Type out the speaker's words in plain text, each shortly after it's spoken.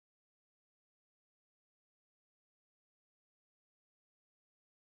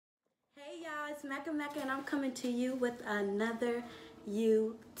Hey y'all, it's Mecca and I'm coming to you with another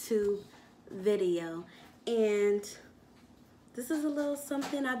YouTube video. And this is a little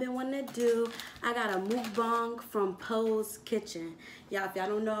something I've been wanting to do. I got a mukbang from Poe's Kitchen. Y'all, if y'all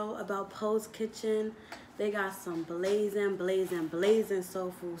don't know about Poe's Kitchen, they got some blazing soul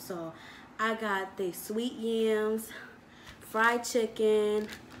food. So I got the sweet yams, fried chicken,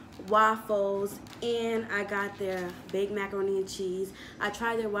 waffles, and I got their baked macaroni and cheese. I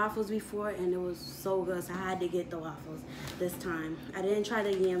tried their waffles before and it was so good, so I had to get the waffles this time. I didn't try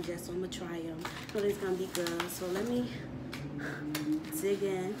the yams yet, so I'm gonna try them. I know it's gonna be good. So let me dig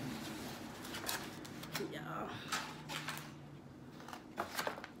in. Y'all.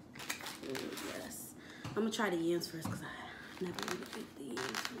 Yes. I'm gonna try the yams first because I never really ate the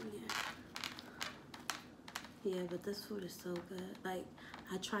yams yet. Yeah, but this food is so good. Like,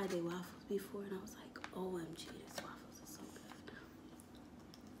 I tried the waffles before and I was like, OMG, these waffles are so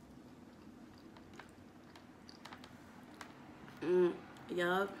good.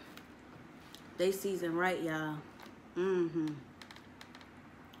 Yup. They season right, y'all. The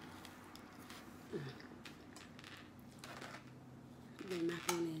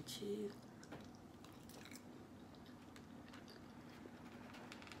macaroni and cheese.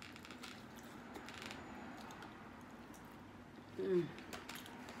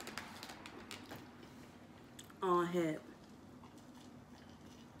 On head.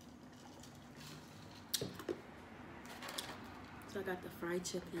 So I got the fried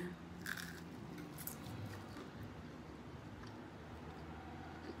chicken.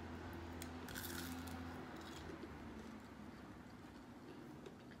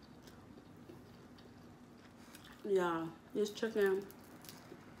 Yeah, this chicken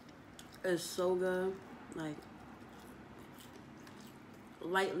is so good. Like,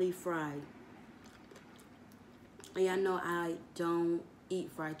 lightly fried. And y'all know I don't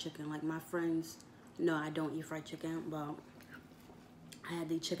eat fried chicken. Like, my friends know I don't eat fried chicken, but I had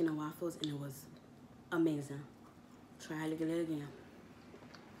the chicken and waffles and it was amazing. Try to get it again.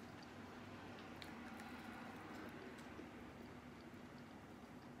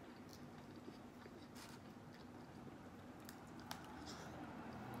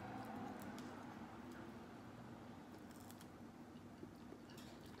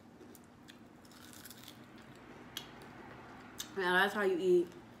 Now that's how you eat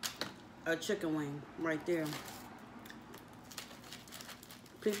a chicken wing right there.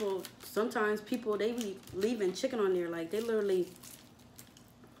 Sometimes people, they be leaving chicken on there. Like, they literally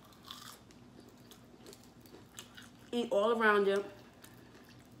eat all around you,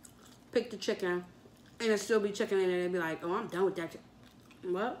 pick the chicken, and there still be chicken in there. They be like, oh, I'm done with that chicken.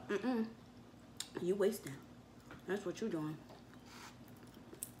 Well, you wasting. That's what you're doing.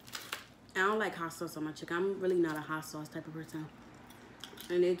 I don't like hot sauce on my chicken. I'm really not a hot sauce type of person.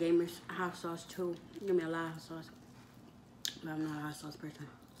 And they gave me hot sauce too. Give me a lot of hot sauce. But I'm not a hot sauce person.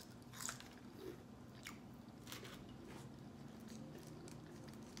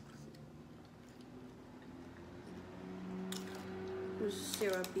 There's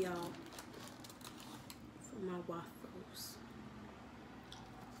syrup, y'all, for my waffles.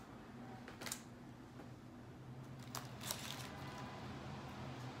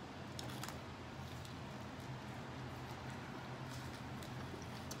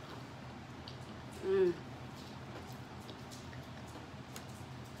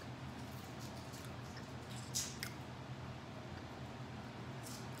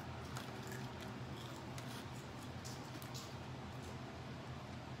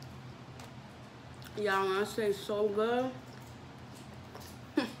 Y'all, when I say so good,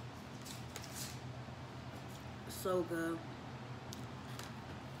 so good.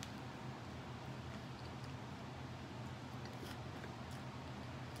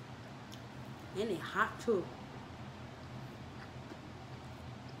 And they hot too.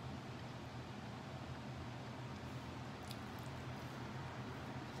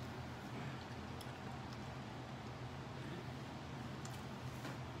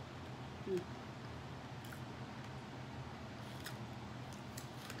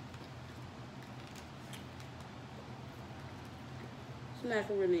 This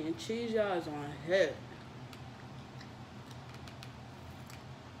macaroni and cheese, y'all, is on head.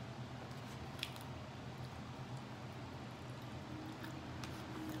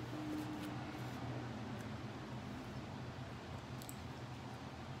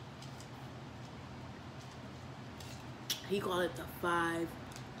 He called it the 5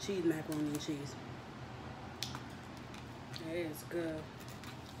 cheese macaroni and cheese. It is good.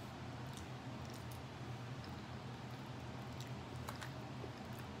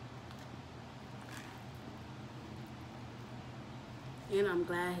 And I'm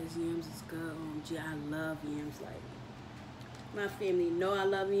glad his yams is good. Gee, I love yams. Like, my family know I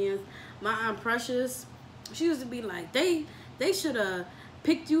love yams. My Aunt Precious, she used to be like, they should have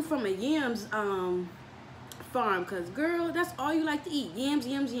picked you from a yams farm, cause girl, that's all you like to eat. Yams,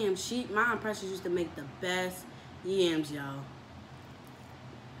 yams, yams. My Aunt Precious used to make the best yams, y'all.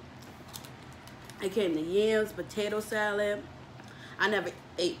 It came to yams, potato salad. I never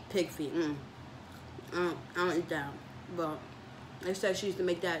ate pig feet. I don't eat that. But they said she used to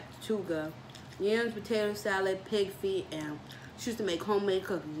make that too good. Yams, potato salad, pig feet, and she used to make homemade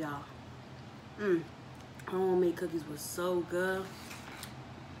cookies, y'all. Homemade cookies was so good.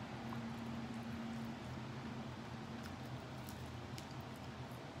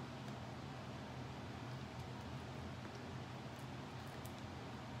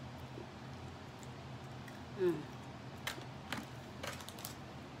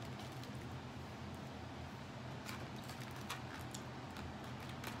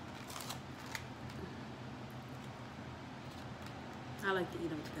 I like to eat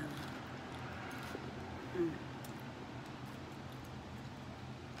them together.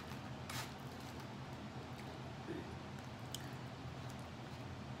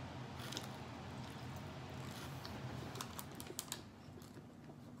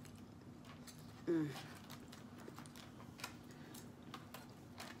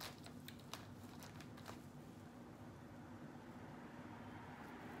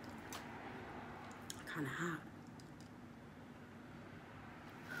 Kind of hot.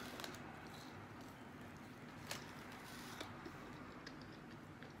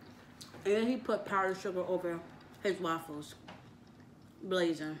 And then he put powdered sugar over his waffles,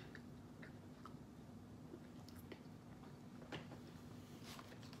 blazing.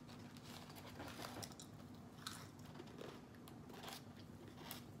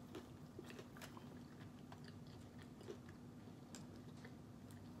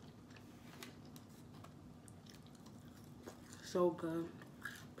 So good.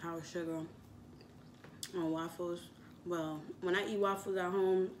 Powdered sugar on waffles. Well, when I eat waffles at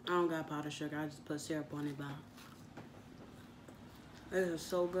home, I don't got powdered sugar. I just put syrup on it, but it is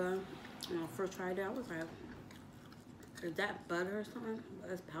so good. When I first tried it, I was like, is that butter or something? But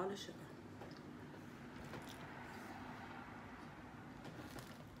it's powdered sugar.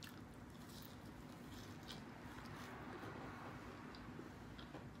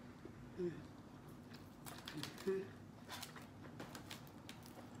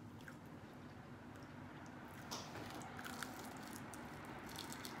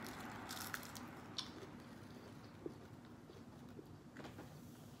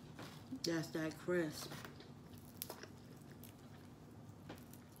 That's that crisp.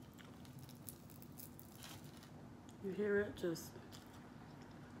 You hear it? Just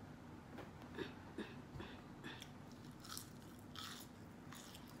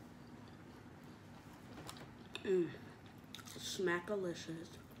smackalicious.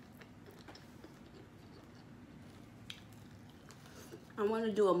 I want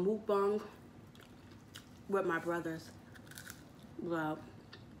to do a mukbang with my brothers. Well,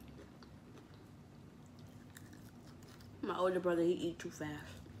 my older brother, he eat too fast.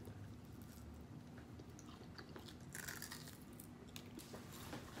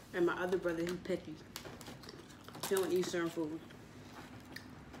 And my other brother, he picky. He don't eat certain food.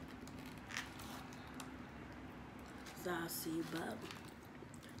 So I'll see, but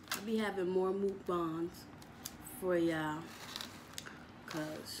I'll be having more mukbangs for y'all.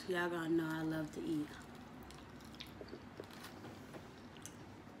 Cause y'all gotta know I love to eat.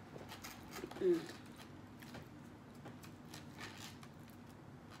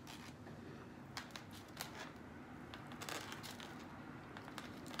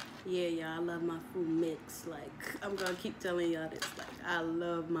 Yeah, y'all, I love my food mix. Like, I'm gonna keep telling y'all this. Like, I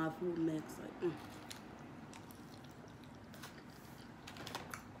love my food mix. Like,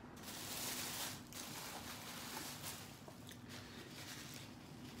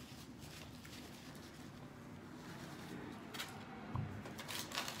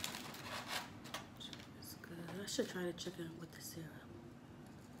 It's good. I should try the chicken with the syrup.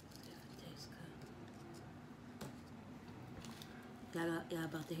 See if it tastes good. Y'all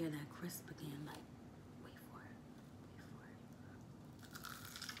about to hear that crisp again. Like, wait for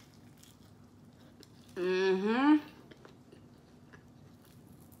it.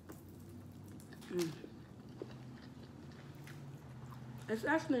 It's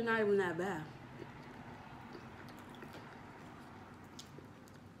actually not even that bad.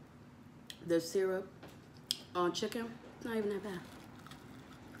 The syrup on chicken, not even that bad.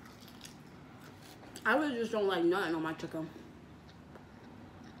 I really just don't like nothing on my chicken.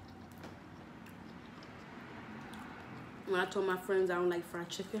 when I told my friends I don't like fried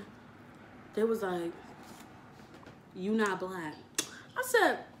chicken, they was like, "You not black." I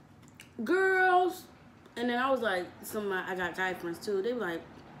said, "Girls," and then I was like, I got guy friends too. They were like,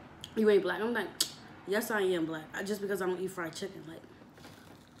 "You ain't black." I'm like, "Yes, I am black. Just because I don't eat fried chicken,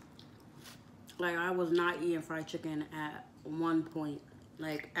 like I was not eating fried chicken at one point.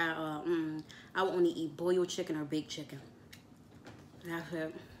 Like I would only eat boiled chicken or baked chicken. That's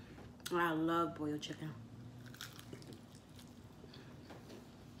it. I love boiled chicken.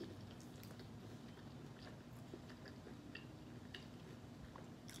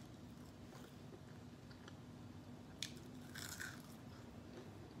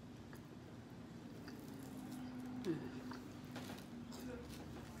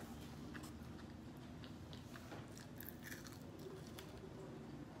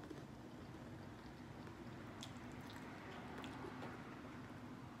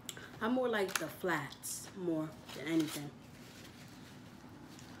 I more like the flats more than anything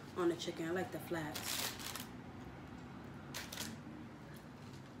on the chicken. I like the flats.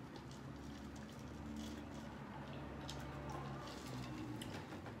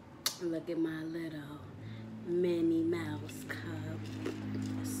 Look at my little Minnie Mouse cup.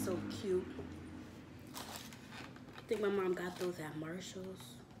 It's so cute. I think my mom got those at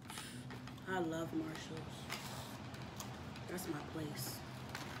Marshall's. I love Marshall's. That's my place.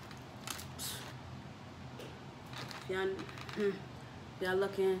 If y'all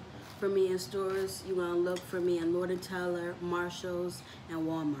looking for me in stores, you're gonna look for me in Lord & Taylor, Marshall's, and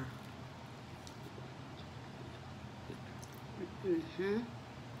Walmart.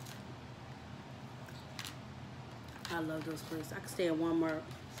 I love those places. I could stay at Walmart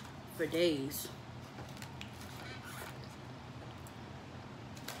for days.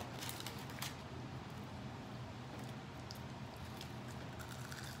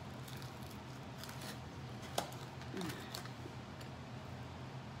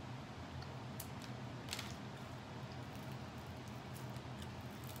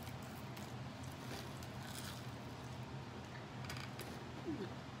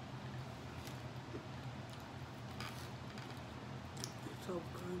 So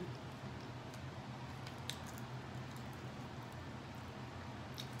good.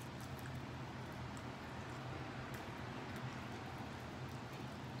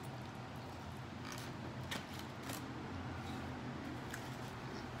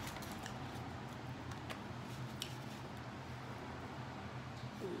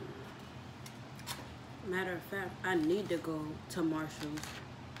 Matter of fact, I need to go to Marshall's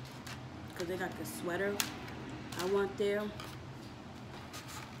because they got the sweater I want there.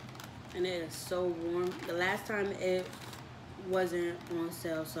 And it is so warm. The last time it wasn't on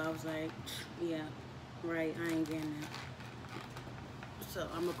sale, so I was like, yeah, right, I ain't getting it. So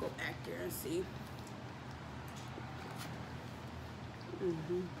I'm gonna go back there and see.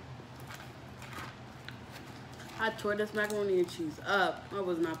 I tore this macaroni and cheese up. I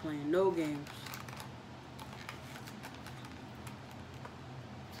was not playing no games.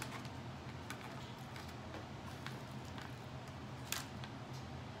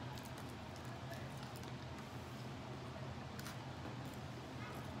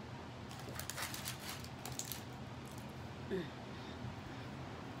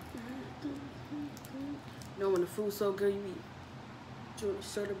 You know when the food's so good, you eat your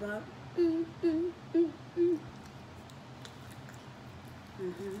shirt about. Do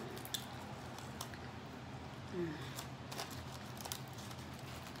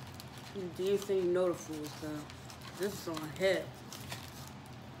you think you know the food stuff? This is on hit.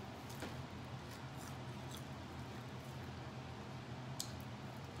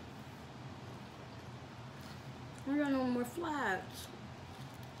 I got no more flats.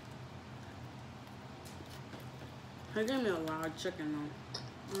 They gave me a lot of chicken though.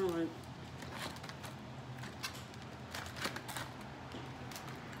 I don't like.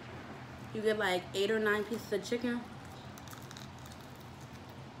 You get like 8 or 9 pieces of chicken.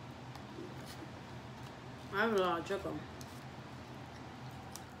 I have a lot of chicken.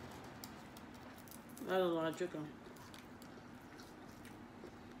 That's a lot of chicken.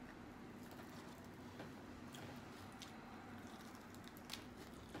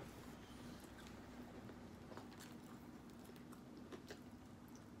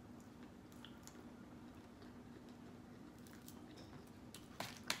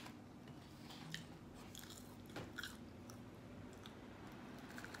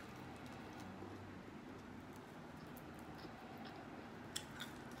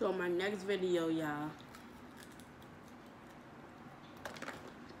 So my next video, y'all,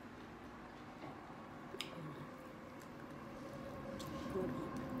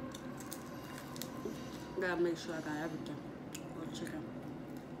 Gotta make sure I got everything. Oh, chicken.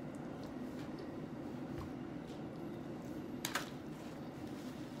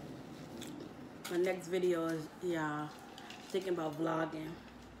 My next video is thinking about vlogging,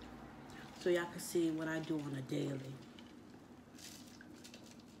 so y'all can see what I do on a daily.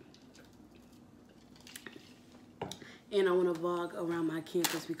 And I want to vlog around my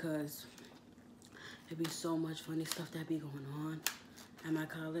campus because there be so much funny stuff that be going on at my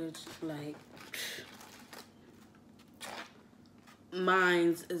college. Like,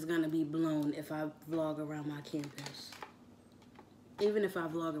 minds is gonna be blown if I vlog around my campus. Even if I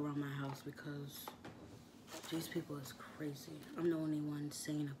vlog around my house, because these people is crazy. I'm the only one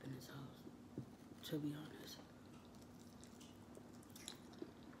sane up in this house, to be honest.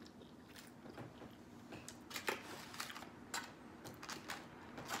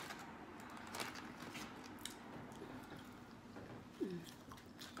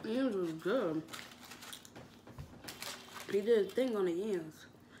 Yams was good. He did his thing on the yams.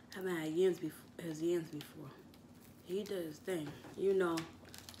 Haven't had his yams before. He did his thing. You know,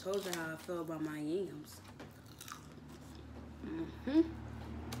 told you how I feel about my yams.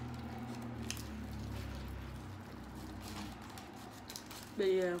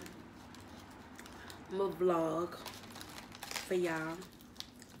 But yeah, I'm gonna vlog for y'all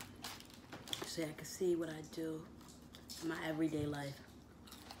so I can see what I do in my everyday life.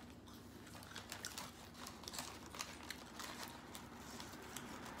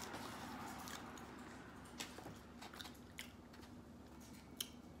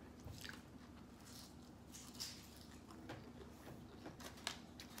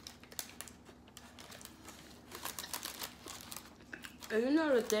 And you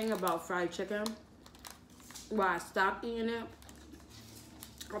know the thing about fried chicken? Why I stopped eating it?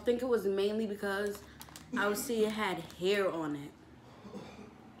 I think it was mainly because I would see it had hair on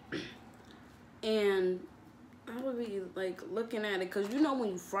it. And I would be like looking at it, because you know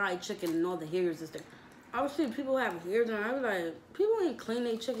when you fry chicken and all the hairs and stuff. I would see people have hairs on it. I was like, people ain't clean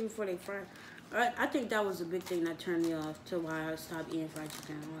their chicken before they fry. I think that was a big thing that turned me off to why I stopped eating fried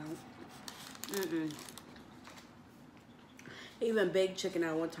chicken. Like, Even baked chicken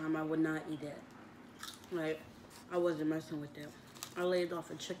at one time, I would not eat it. Like, I wasn't messing with it. I laid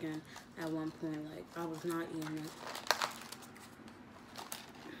off a chicken at one point. Like, I was not eating it.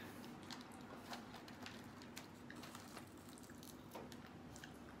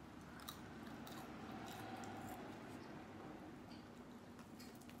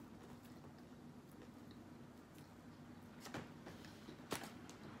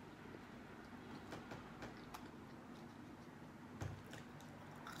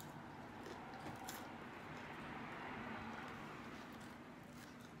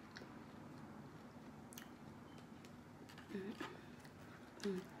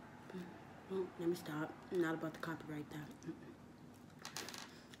 Oh, let me stop. I'm not about to copyright that.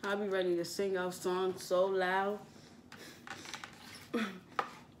 I'll be ready to sing our song so loud.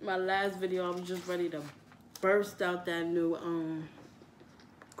 My last video, I was just ready to burst out that new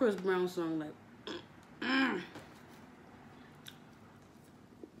Chris Brown song. Like,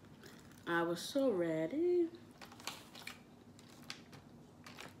 I was so ready.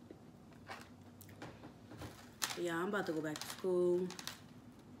 Yeah, I'm about to go back to school.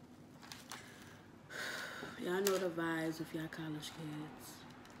 Y'all know the vibes if y'all college kids.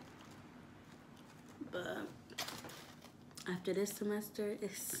 But after this semester,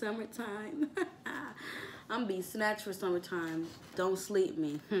 it's summertime. I'm be snatched for summertime. Don't sleep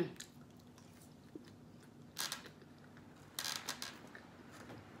me.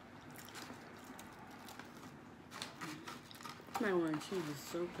 Macaroni and cheese is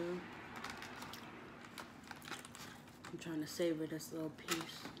so good. I'm trying to savor this little piece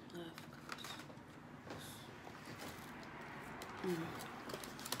left.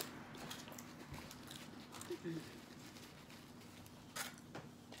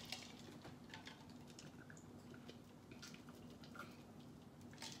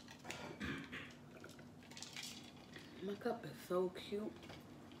 My cup is so cute.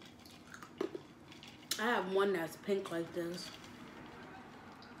 I have one that's pink like this,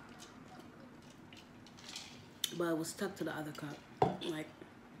 but it was stuck to the other cup. Like,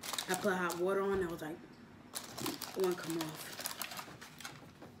 I put hot water on, I was like, it won't come off.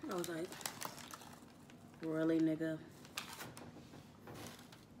 I was like, really, nigga?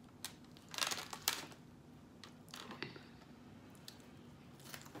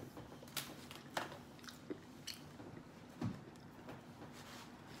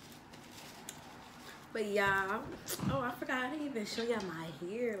 But y'all, oh, I forgot I didn't even show y'all my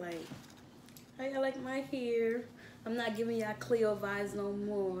hair. Like, how y'all like my hair? I'm not giving y'all Cleo vibes no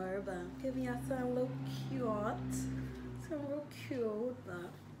more, but I'm giving y'all something real cute. Something real cute,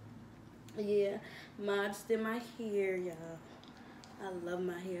 but yeah, Ma just did my hair, y'all. I love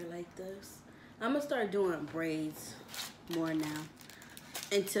my hair like this. I'm gonna start doing braids more now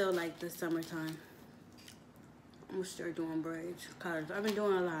until like the summertime. I'm gonna start doing braids because I've been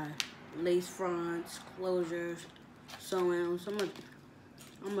doing a lot of lace fronts, closures, sewing. So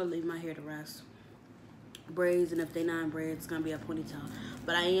I'm gonna leave my hair to rest. Braids, and if they not in braids, it's gonna be a ponytail.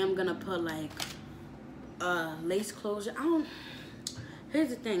 But I am gonna put like lace closure. Here's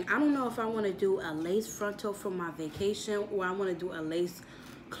the thing. I don't know if I want to do a lace frontal for my vacation or I want to do a lace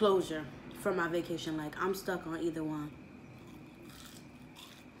closure for my vacation. Like, I'm stuck on either one.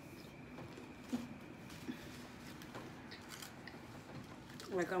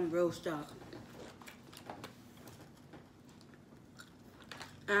 Like, I'm real stuck.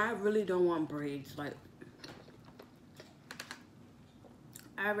 And I really don't want braids. Like,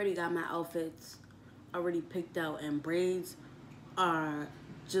 I already got my outfits already picked out, and braids are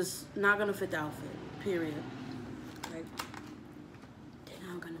just not gonna fit the outfit, period. Like, they're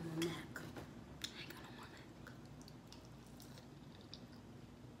not gonna want neck. I ain't gonna want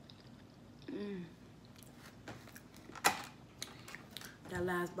neck. That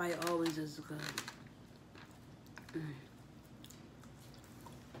last bite always is good.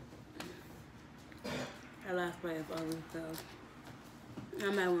 That last bite is always good.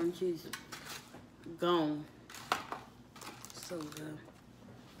 I'm at one cheese. Gone. So good.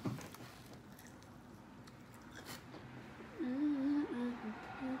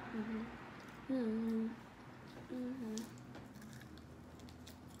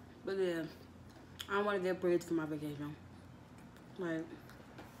 But yeah, I want to get braids for my vacation. Like,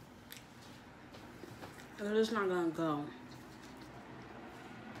 it's just not gonna go.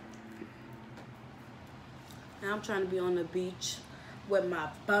 And I'm trying to be on the beach with my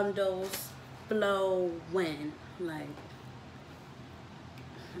bundles flowing. Like,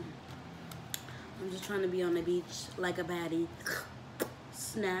 I'm just trying to be on the beach like a baddie.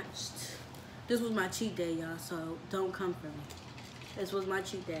 Snatched. This was my cheat day, y'all, so don't come for me. This was my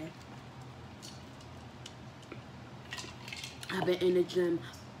cheat day. I've been in the gym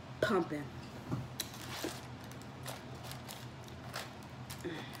pumping.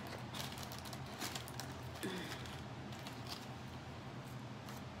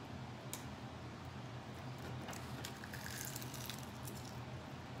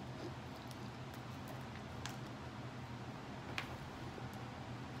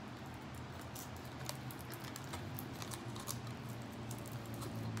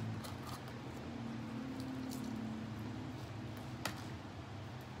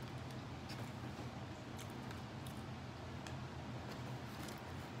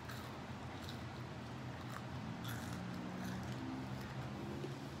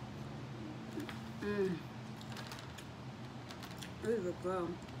 There you go.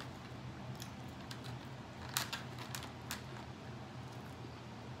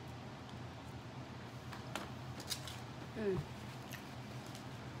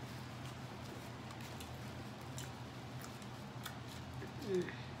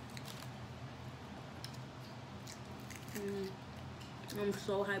 I'm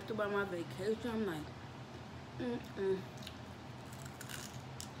so hyped about my vacation. I'm like,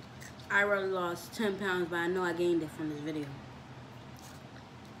 I already lost 10 pounds, but I know I gained it from this video.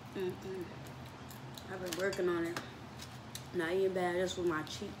 I've been working on it. Not eating bad. This was my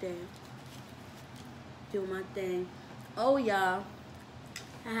cheat day. Doing my thing. Oh, y'all.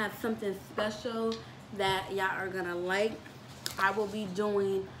 I have something special that y'all are gonna like. I will be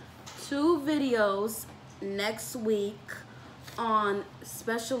doing 2 videos next week on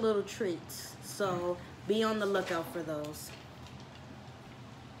special little treats. So be on the lookout for those.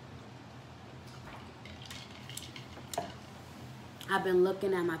 I've been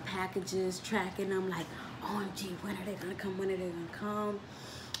looking at my packages, tracking them, like, OMG, when are they gonna come? When are they gonna come?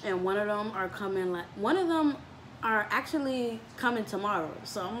 And one of them are coming, like, one of them are actually coming tomorrow.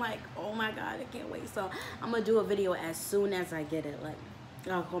 So I'm like, oh my God, I can't wait. So I'm gonna do a video as soon as I get it. Like,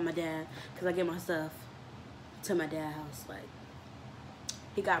 I'll call my dad, because I get my stuff to my dad's house. Like,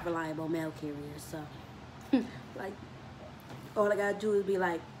 he got reliable mail carriers. So, like, all I gotta do is be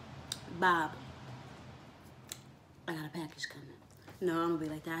like, Bob, I got a package coming. No, I'm gonna be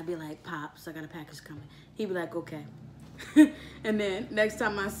like that. I'd be like, Pops, I got a package coming. He'd be like, okay. And then next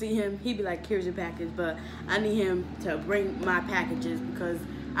time I see him, he'd be like, here's your package. But I need him to bring my packages because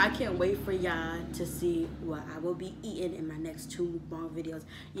I can't wait for y'all to see what I will be eating in my next 2 mukbang videos.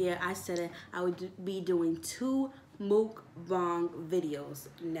 Yeah, I said it. I would be doing 2 mukbang videos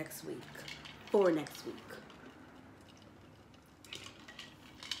next week. For next week.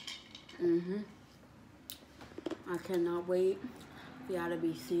 I cannot wait for y'all to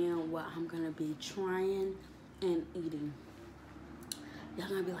be seeing what I'm gonna be trying and eating. Y'all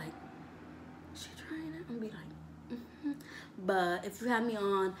gonna be like, she trying it? I'm gonna be like, But if you have me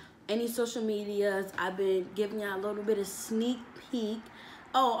on any social medias, I've been giving y'all a little bit of sneak peek.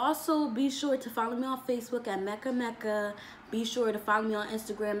 Oh, also be sure to follow me on Facebook at Mecca Mecca. Be sure to follow me on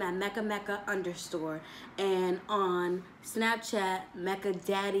Instagram at Mecca Mecca _ and on Snapchat Mecca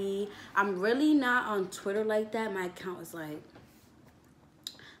Daddy. I'm really not on Twitter like that. My account is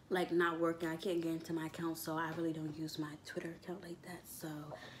like not working. I can't get into my account, so I really don't use my Twitter account like that. So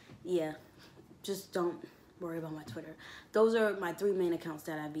yeah, just don't worry about my Twitter. Those are my 3 main accounts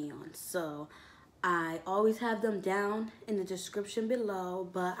that I be on. So I always have them down in the description below,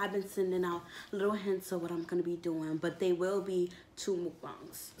 but I've been sending out little hints of what I'm gonna be doing, but they will be 2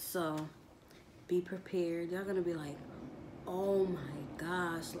 mukbangs. So be prepared. Y'all gonna be like, oh my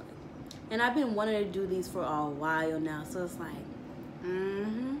gosh, like, and I've been wanting to do these for a while now, so it's like,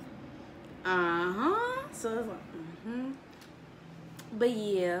 so it's like, but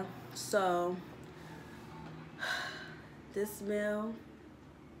yeah, so this meal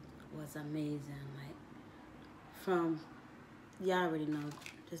was amazing. Like, from, y'all already know,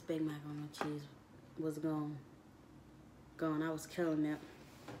 this Big Macaroni and cheese was gone. I was killing it.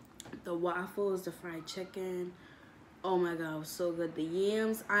 The waffles, the fried chicken, oh my god, it was so good. The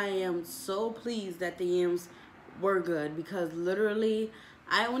yams, I am so pleased that the yams were good, because literally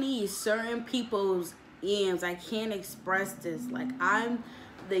I only eat certain people's yams. I can't express this. Like, I'm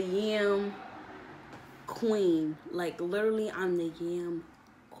the yam queen. Like, literally, I'm the yam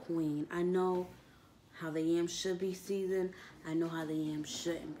queen. I know how the yam should be seasoned. I know how the yam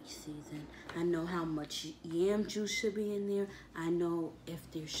shouldn't be seasoned. I know how much yam juice should be in there. I know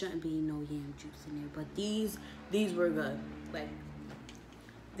if there shouldn't be no yam juice in there. But these were good. Like,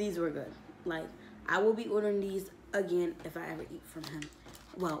 these were good. Like, I will be ordering these again if I ever eat from him.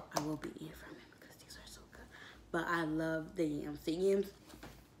 Well, I will be eating from him because these are so good. But I love the yams. The yams,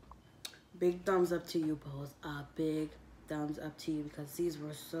 big thumbs up to you, both. Big thumbs up to you, because these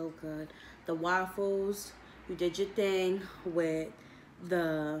were so good. The waffles, you did your thing with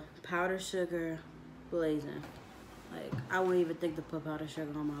the powdered sugar blazing. Like, I wouldn't even think to put powdered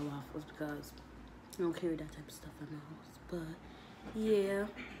sugar on my waffles because I don't carry that type of stuff in my house. But yeah,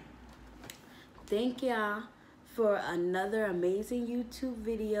 thank y'all for another amazing YouTube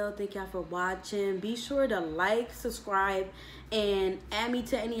video. Thank y'all for watching. Be sure to like, subscribe, and add me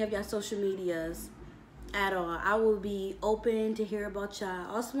to any of y'all social medias at all. I will be open to hear about y'all. I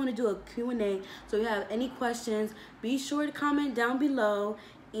also want to do a Q&A, so if you have any questions, be sure to comment down below.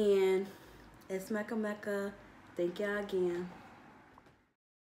 And it's Mecca Mecca. Thank y'all again.